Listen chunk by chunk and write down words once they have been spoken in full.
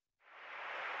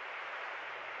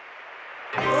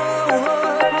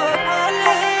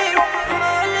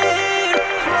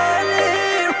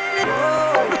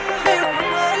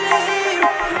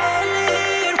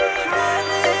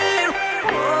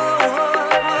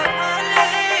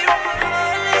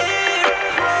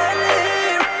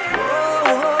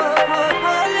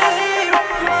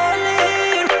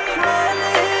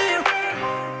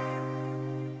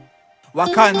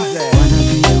Waconzy. Wanna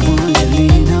be the one you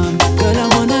lean on. Girl, I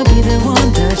wanna be the one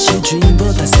that you dream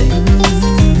about. I say,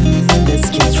 let's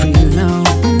get real now.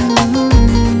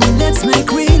 Let's make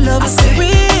real love. I say,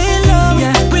 real love,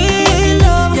 yeah, real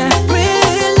love, yeah,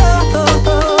 real love, oh,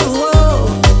 oh,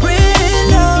 oh. Real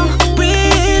love,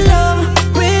 real love,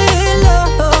 real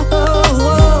love, oh,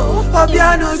 oh, oh.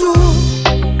 Obiano you.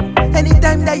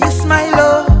 Anytime that you smile,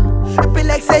 oh, it be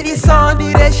like say the sun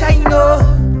did they shine,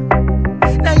 oh.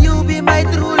 Now you be my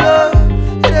true love.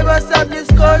 You never stop this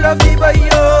call of the boy,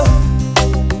 yo.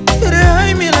 You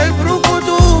hide me like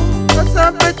Brukutu. Cause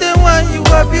I'm better when you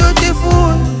are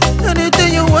beautiful.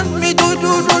 Anything you want me to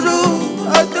do,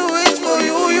 I'll do it for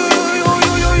you, you.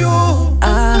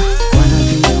 I wanna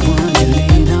be the one you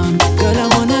lean on. Girl, I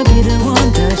wanna be the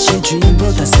one that you dream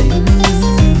about. I say,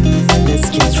 let's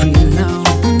get real now.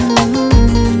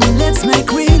 Let's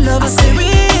make real love. I say,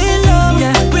 real love,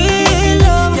 yeah, real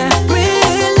love, yeah,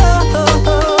 real love, oh,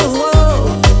 oh,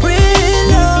 oh. Real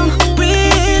love,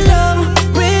 real love,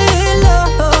 real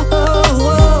love, oh,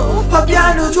 oh, oh.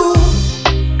 Obiano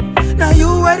you. Now you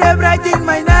were the bright in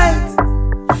my night.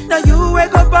 Now you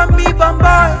wake up on me,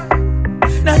 bombard.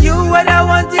 Now you were the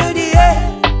one till the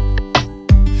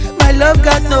end. My love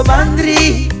got no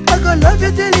boundary. I go love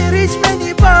you till you reach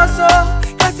many pass, oh.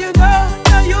 Cause you know,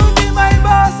 now you be my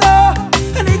boss, oh.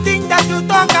 Anything that you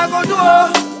talk, I go do,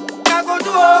 oh. I go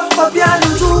do, oh.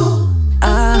 Obiano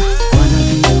you.